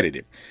 He regretted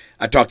it.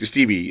 I talked to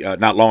Stevie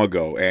not long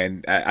ago,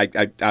 and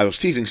I was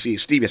teasing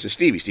Stevie. I said,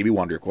 Stevie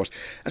Wonder, of course.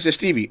 I said,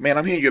 Stevie, man,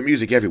 I'm hearing your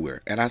music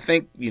everywhere, and I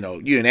think, you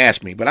didn't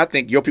ask me, but I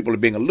think your people are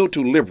being a little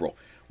too liberal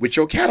with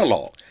your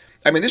catalog.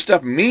 I mean, this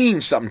stuff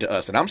means something to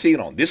us, and I'm seeing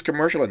on this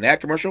commercial and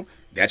that commercial.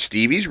 That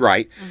Stevie's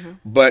right,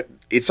 but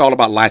it's all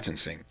about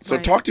licensing. So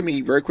talk to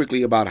me very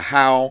quickly about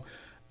how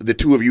the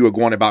two of you are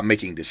going about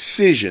making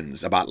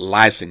decisions about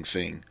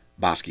licensing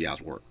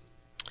Basquiat's work.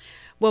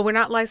 Well, we're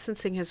not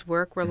licensing his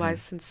work. We're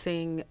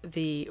licensing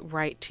the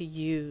right to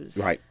use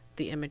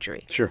the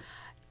imagery. Sure.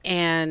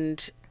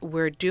 And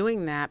we're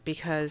doing that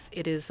because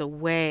it is a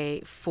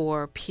way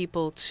for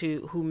people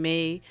who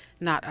may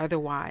not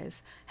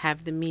otherwise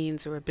have the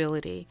means or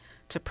ability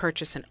to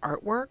purchase an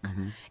artwork.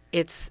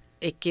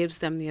 It gives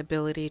them the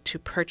ability to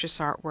purchase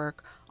artwork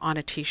on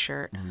a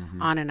T-shirt,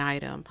 on an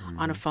item,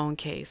 on a phone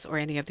case, or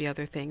any of the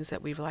other things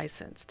that we've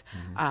licensed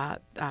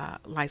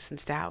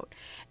out.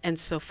 And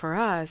so for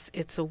us,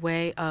 it's a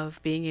way of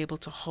being able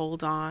to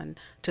hold on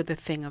to the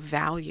thing of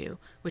value,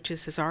 which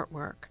is his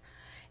artwork,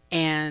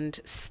 and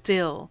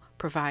still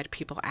provide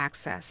people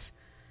access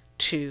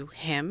to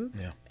him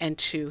and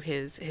to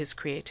his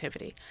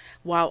creativity,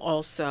 while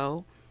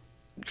also,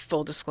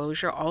 full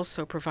disclosure,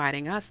 also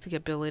providing us the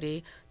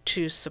ability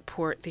to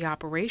support the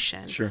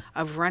operation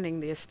of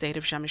running the estate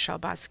of Jean-Michel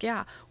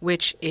Basquiat,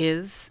 which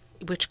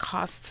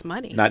costs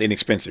money. Not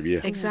inexpensive,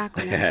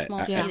 Exactly. Not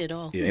small feat at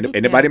all. Yeah,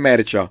 anybody mad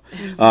at y'all?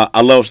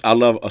 I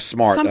love a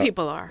smart. Some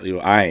people are.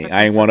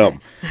 I ain't one of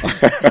them.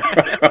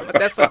 But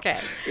that's okay.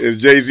 As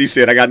Jay-Z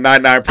said, I got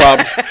 99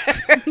 problems.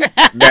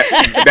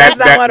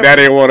 that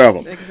ain't one of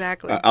them.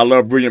 Exactly. I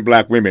love brilliant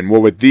black women.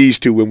 Well, with these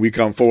two when we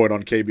come forward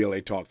on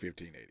KBLA Talk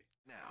 1580.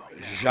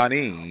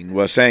 Jeanine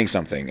was saying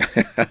something.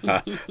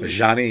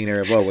 Jeanine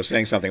Heriveaux was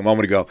saying something a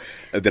moment ago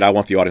that I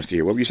want the audience to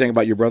hear. What were you saying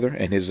about your brother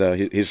and his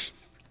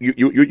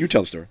you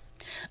tell the story.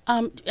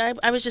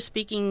 I was just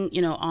speaking,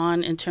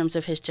 on in terms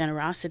of his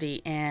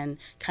generosity and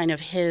kind of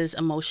his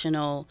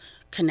emotional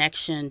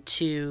connection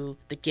to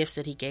the gifts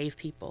that he gave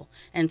people.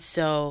 And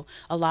so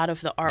a lot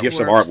of the artwork. Gifts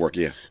of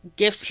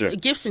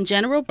artwork, Gifts in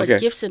general, but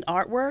gifts in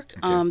artwork,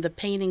 the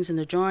paintings and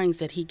the drawings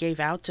that he gave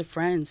out to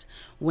friends,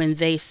 when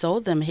they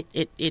sold them,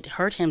 it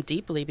hurt him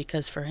deeply,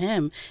 because for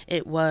him,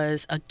 it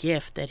was a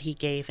gift that he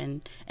gave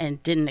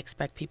and didn't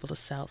expect people to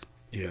sell.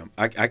 Yeah,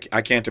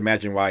 I can't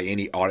imagine why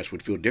any artist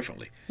would feel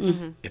differently.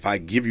 If I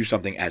give you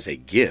something as a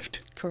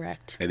gift,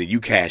 correct, and then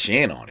you cash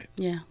in on it,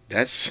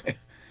 that's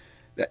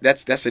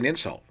an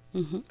insult.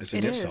 It's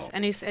an insult.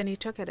 And he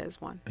took it as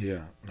one.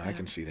 Yeah, I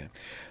can see that.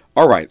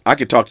 All right, I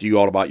could talk to you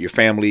all about your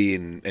family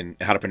and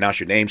how to pronounce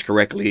your names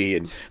correctly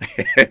and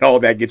all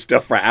that good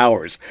stuff for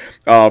hours.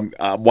 I'm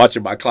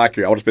watching my clock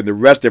here. I want to spend the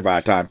rest of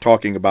our time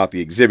talking about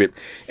the exhibit,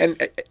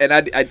 and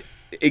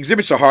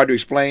exhibits are hard to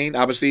explain.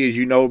 Obviously, as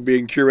you know,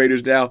 being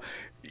curators now,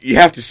 you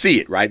have to see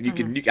it, right?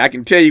 I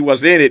can tell you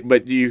what's in it,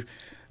 but if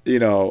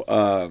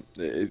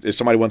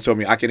somebody once told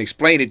me, I can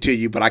explain it to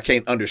you, but I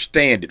can't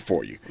understand it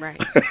for you. Right.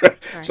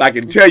 So I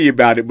can tell you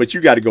about it, but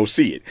you got to go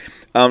see it.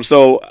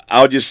 So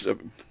I'll just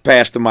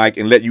pass the mic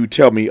and let you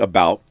tell me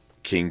about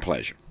King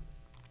Pleasure.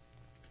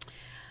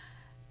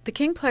 The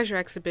King Pleasure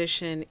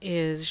exhibition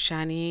is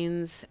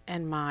Jeanine's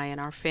and my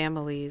and our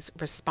family's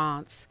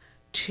response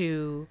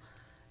to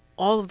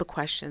all of the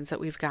questions that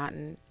we've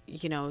gotten,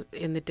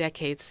 in the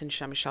decades since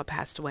Jean-Michel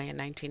passed away in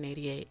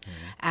 1988,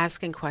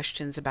 asking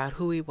questions about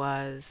who he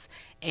was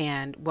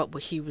and what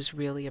he was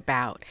really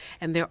about.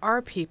 And there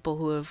are people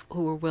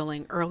who were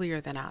willing earlier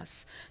than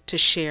us to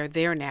share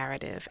their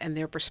narrative and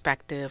their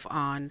perspective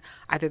on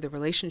either the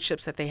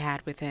relationships that they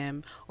had with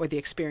him or the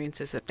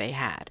experiences that they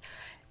had.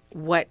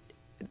 What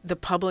the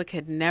public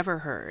had never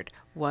heard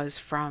was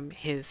from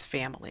his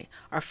family.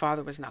 Our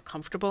father was not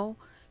comfortable.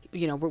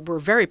 We're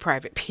very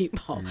private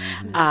people.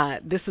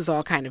 This is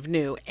all kind of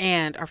new.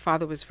 And our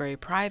father was very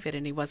private,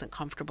 and he wasn't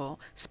comfortable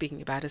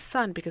speaking about his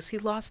son because he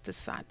lost his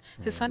son.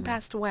 His son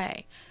passed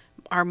away.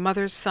 Our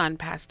mother's son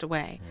passed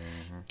away.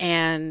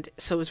 And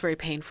so it was very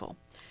painful.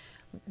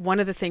 One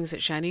of the things that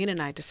Jeanine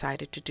and I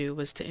decided to do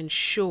was to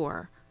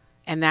ensure,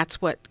 and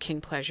that's what King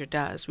Pleasure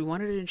does, we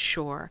wanted to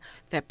ensure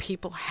that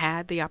people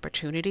had the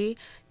opportunity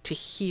to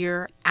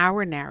hear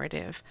our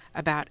narrative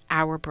about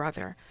our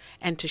brother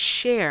and to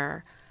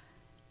share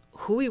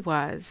who he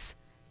was,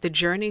 the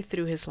journey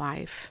through his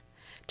life,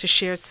 to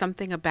share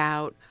something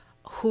about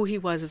who he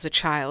was as a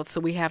child. So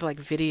we have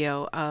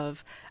video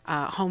of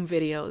home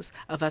videos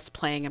of us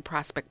playing in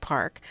Prospect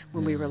Park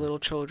when we were little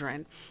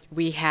children.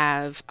 We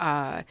have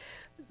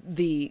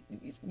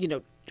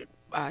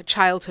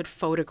childhood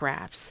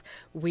photographs.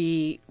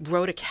 We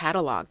wrote a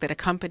catalog that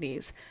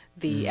accompanies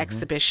the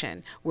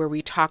exhibition, where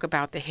we talk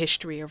about the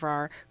history of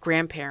our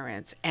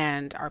grandparents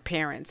and our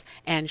parents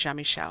and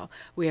Jean-Michel.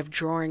 We have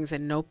drawings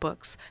and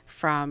notebooks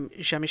from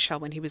Jean-Michel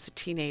when he was a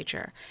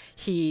teenager.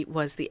 He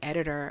was the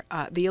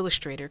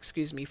illustrator,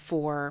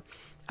 for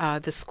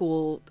the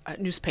school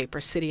newspaper,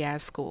 City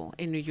As School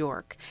in New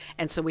York.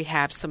 And so we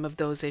have some of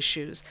those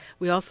issues.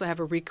 We also have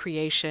a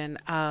recreation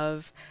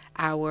of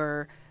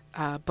our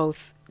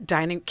both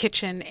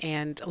kitchen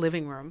and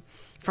living room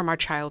from our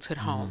childhood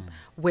home,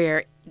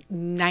 where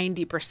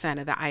 90%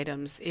 of the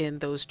items in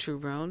those 2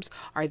 rooms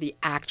are the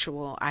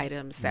actual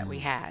items that we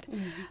had,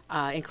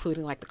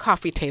 including like the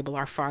coffee table,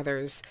 our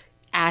father's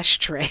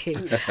ashtray,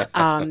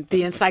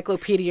 the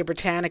Encyclopedia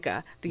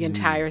Britannica, the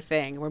entire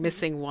thing. We're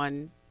missing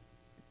one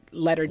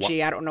letter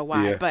G. I don't know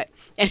why, but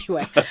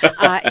anyway.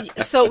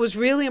 So it was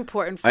really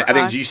important for us. I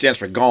think G stands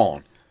for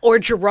gone. Or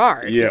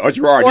Gerard. Yeah, or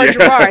Gerard. Or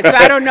Gerard. So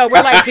I don't know.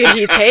 We're like, did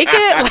he take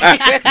it?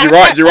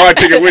 Like, Gerard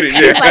took it with it.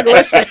 Yeah. He's like,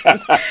 listen.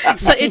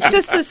 So it's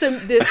just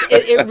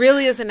it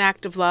really is an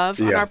act of love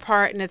on our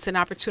part, and it's an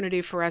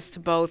opportunity for us to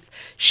both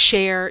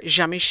share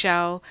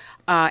Jean-Michel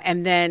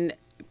and then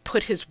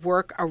put his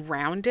work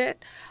around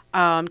it,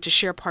 to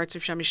share parts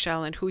of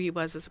Jean-Michel and who he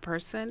was as a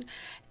person,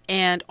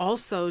 and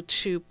also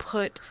to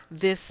put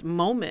this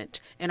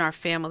moment in our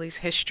family's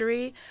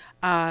history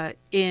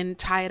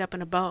tie it up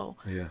in a bow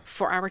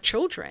for our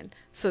children,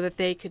 so that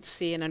they could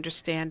see and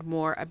understand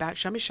more about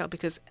Jean-Michel.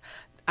 Because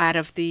out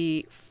of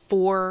the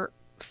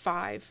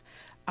 5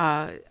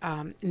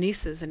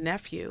 nieces and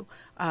nephew,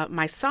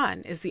 my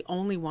son is the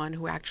only one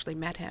who actually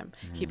met him.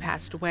 He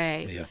passed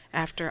away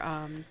after.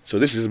 So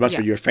this is as much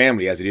for your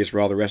family as it is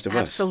for all the rest of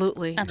us.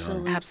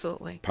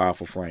 Absolutely.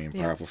 Powerful frame.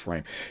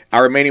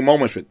 Our remaining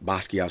moments with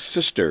Basquiat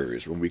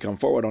sisters when we come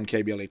forward on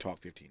KBLA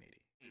Talk 1580.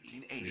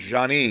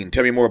 Jeanine,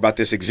 tell me more about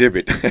this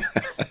exhibit.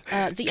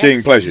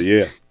 King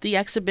Pleasure, The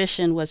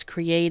exhibition was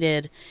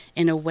created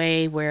in a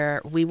way where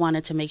we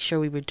wanted to make sure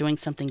we were doing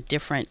something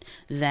different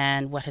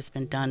than what has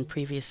been done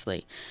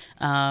previously.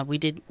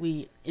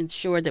 We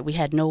ensured that we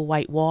had no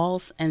white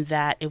walls and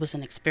that it was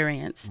an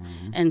experience.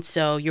 And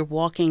so you're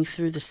walking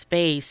through the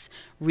space,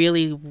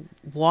 really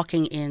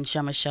walking in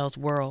Jean-Michel's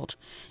world.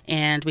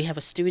 And we have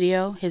a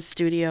studio, his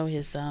studio,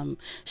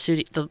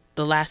 the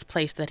last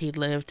place that he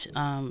lived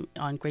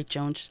on Great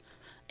Jones.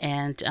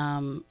 And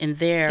in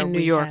there, in New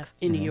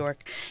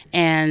York,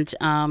 and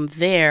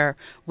there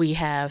we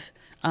have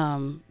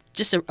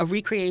just a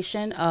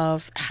recreation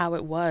of how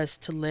it was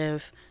to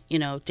live,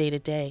 day to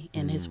day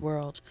in his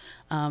world,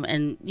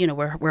 and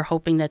we're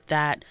hoping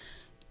that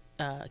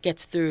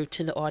gets through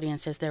to the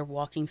audience as they're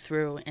walking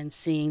through and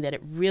seeing that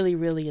it really,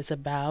 really is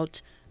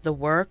about the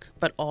work,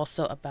 but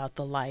also about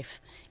the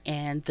life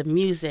and the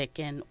music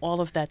and all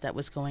of that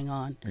was going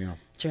on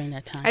during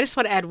that time. I just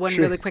want to add one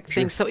really quick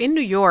thing. So in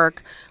New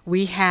York,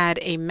 we had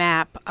a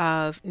map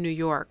of New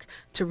York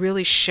to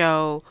really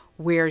show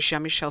where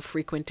Jean-Michel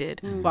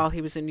frequented while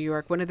he was in New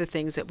York. One of the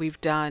things that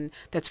we've done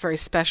that's very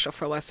special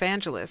for Los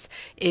Angeles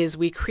is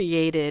we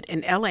created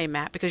an LA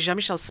map, because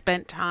Jean-Michel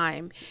spent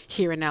time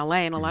here in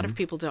LA, and a lot of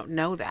people don't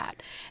know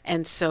that.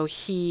 And so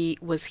he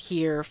was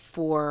here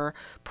for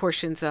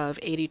portions of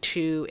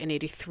 82 and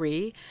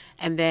 83,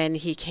 and then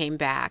he came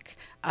back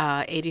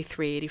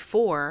 83,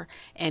 84,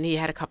 and he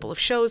had a couple of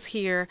shows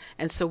here,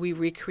 and so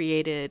we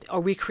created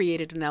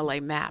an LA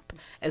map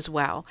as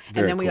well.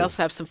 And then we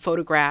also have some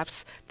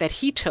photographs that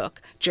he took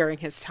during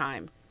his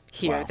time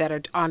here that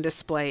are on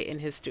display in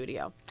his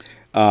studio.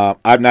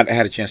 I've not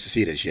had a chance to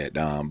see this yet,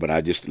 but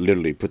I just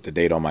literally put the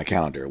date on my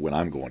calendar when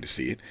I'm going to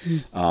see it.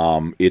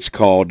 It's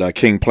called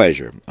King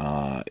Pleasure.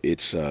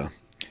 It's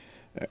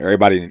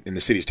everybody in the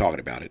city is talking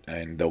about it,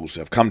 and those who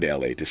have come to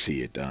L.A. to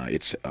see it.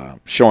 It's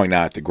showing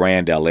now at the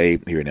Grand L.A.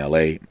 here in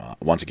L.A.,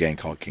 once again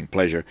called King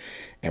Pleasure.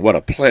 And what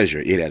a pleasure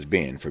it has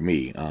been for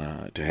me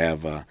to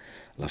have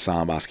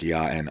Lisane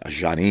Basquiat and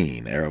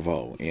Jeanine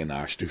Heriveaux in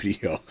our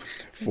studio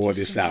for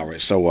this hour.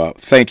 So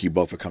thank you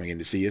both for coming in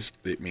to see us.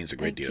 It means a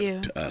great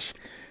deal to us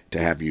to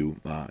have you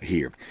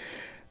here.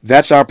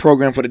 That's our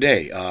program for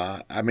today.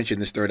 I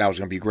mentioned this third hour was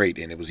going to be great,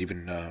 and it was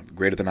even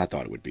greater than I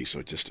thought it would be.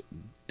 So just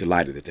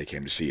delighted that they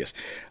came to see us.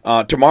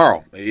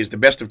 Tomorrow is the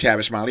best of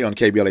Tavis Smiley on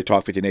KBLA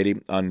Talk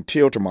 1580.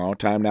 Until tomorrow,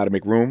 time now to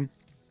make room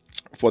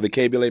for the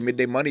KBLA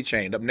Midday Money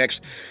Chain. Up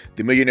next,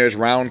 the Millionaires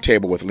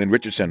Roundtable with Lynn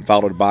Richardson,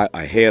 followed by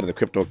Ahead of the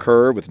Crypto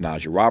Curve with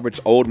Najee Roberts.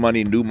 Old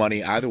money, new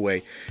money, either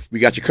way, we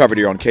got you covered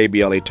here on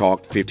KBLA Talk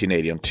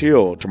 1580.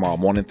 Until tomorrow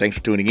morning, thanks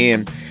for tuning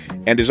in.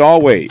 And as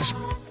always,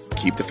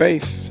 keep the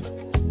faith.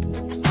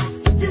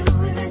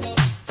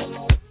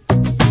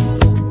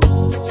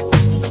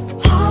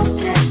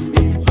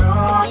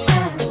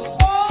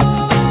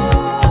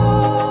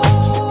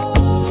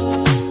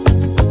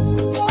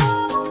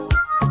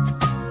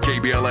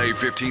 KBLA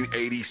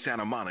 1580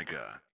 Santa Monica.